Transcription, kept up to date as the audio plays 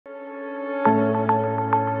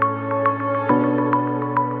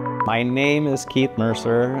My name is Keith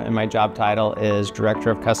Mercer, and my job title is Director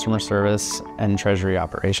of Customer Service and Treasury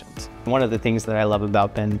Operations. One of the things that I love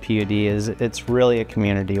about Benton PUD is it's really a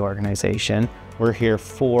community organization. We're here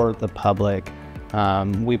for the public.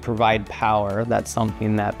 We provide power. That's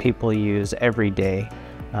something that people use every day.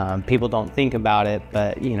 People don't think about it,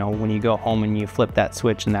 but when you go home and you flip that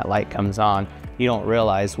switch and that light comes on, you don't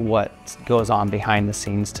realize what goes on behind the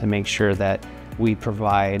scenes to make sure that we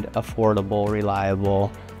provide affordable, reliable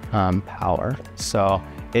power. So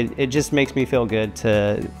it just makes me feel good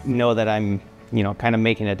to know that I'm kind of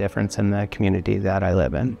making a difference in the community that I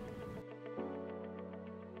live in.